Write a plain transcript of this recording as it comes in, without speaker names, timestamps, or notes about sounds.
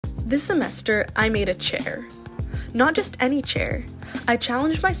This semester, I made a chair. Not just any chair. I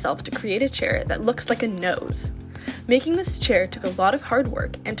challenged myself to create a chair that looks like a nose. Making this chair took a lot of hard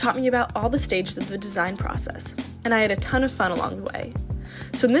work and taught me about all the stages of the design process, and I had a ton of fun along the way.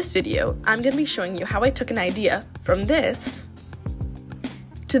 So in this video, I'm going to be showing you how I took an idea from this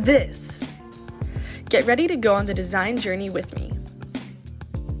to this. Get ready to go on the design journey with me.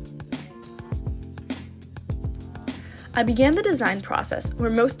 I began the design process where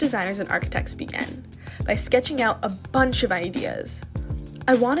most designers and architects begin, by sketching out a bunch of ideas.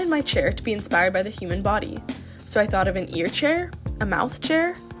 I wanted my chair to be inspired by the human body, so I thought of an ear chair, a mouth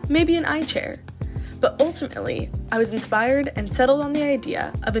chair, maybe an eye chair. But ultimately, I was inspired and settled on the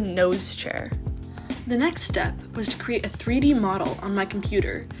idea of a nose chair. The next step was to create a 3D model on my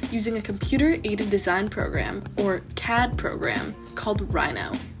computer using a computer-aided design program, or CAD program, called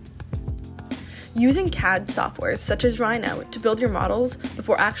Rhino. Using CAD softwares such as Rhino to build your models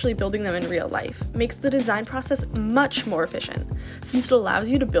before actually building them in real life makes the design process much more efficient, since it allows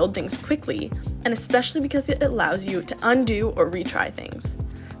you to build things quickly, and especially because it allows you to undo or retry things.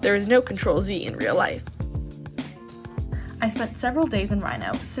 There is no Control-Z in real life. I spent several days in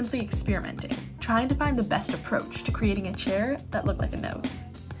Rhino simply experimenting, trying to find the best approach to creating a chair that looked like a nose.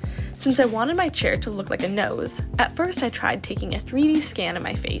 Since I wanted my chair to look like a nose, at first I tried taking a 3D scan of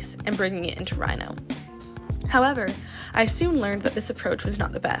my face and bringing it into Rhino. However, I soon learned that this approach was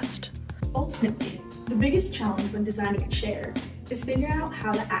not the best. Ultimately, the biggest challenge when designing a chair is figuring out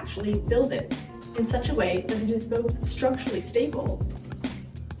how to actually build it in such a way that it is both structurally stable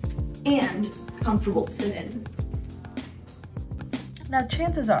and comfortable to sit in. Now,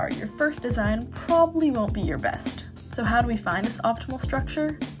 chances are your first design probably won't be your best. So how do we find this optimal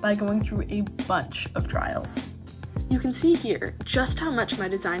structure? By going through a bunch of trials. You can see here just how much my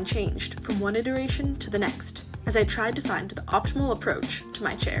design changed from one iteration to the next as I tried to find the optimal approach to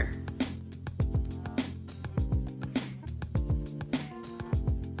my chair.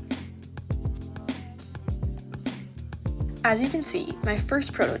 As you can see, my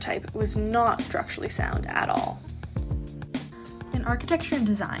first prototype was not structurally sound at all. In architecture and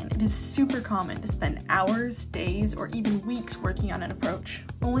design, it is super common to spend hours, days, or even weeks working on an approach,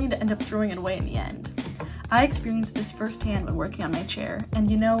 only to end up throwing it away in the end. I experienced this firsthand when working on my chair,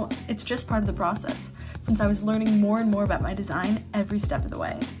 and it's just part of the process, since I was learning more and more about my design every step of the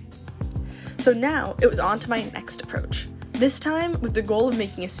way. So now, it was on to my next approach. This time, with the goal of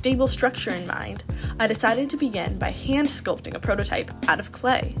making a stable structure in mind, I decided to begin by hand sculpting a prototype out of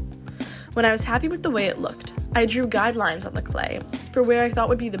clay. When I was happy with the way it looked, I drew guidelines on the clay for where I thought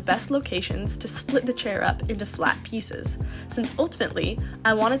would be the best locations to split the chair up into flat pieces, since ultimately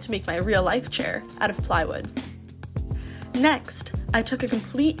I wanted to make my real-life chair out of plywood. Next, I took a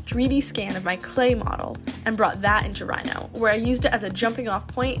complete 3D scan of my clay model and brought that into Rhino, where I used it as a jumping-off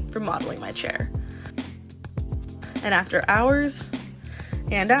point for modeling my chair. And after hours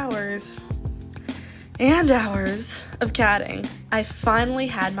and hours and hours of CADing, I finally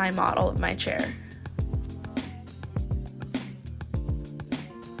had my model of my chair.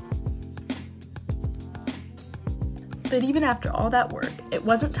 But even after all that work, it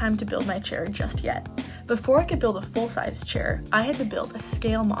wasn't time to build my chair just yet. Before I could build a full-size chair, I had to build a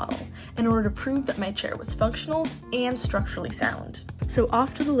scale model in order to prove that my chair was functional and structurally sound. So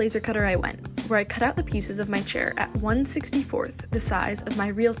off to the laser cutter I went, where I cut out the pieces of my chair at 1/64th the size of my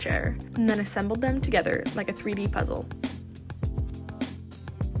real chair, and then assembled them together like a 3D puzzle.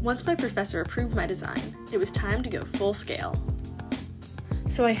 Once my professor approved my design, it was time to go full scale.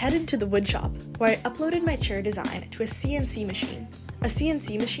 So I headed to the wood shop, where I uploaded my chair design to a CNC machine. A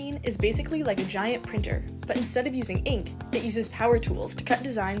CNC machine is basically like a giant printer, but instead of using ink, it uses power tools to cut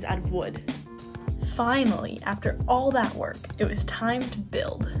designs out of wood. Finally, after all that work, it was time to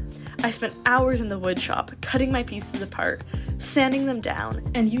build. I spent hours in the wood shop cutting my pieces apart, sanding them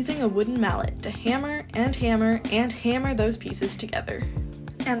down, and using a wooden mallet to hammer and hammer and hammer those pieces together.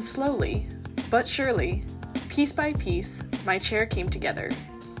 And slowly, but surely, piece by piece, my chair came together.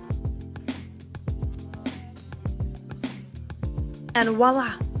 And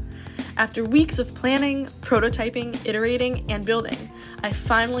voila! After weeks of planning, prototyping, iterating, and building, I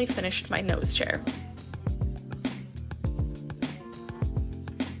finally finished my nose chair.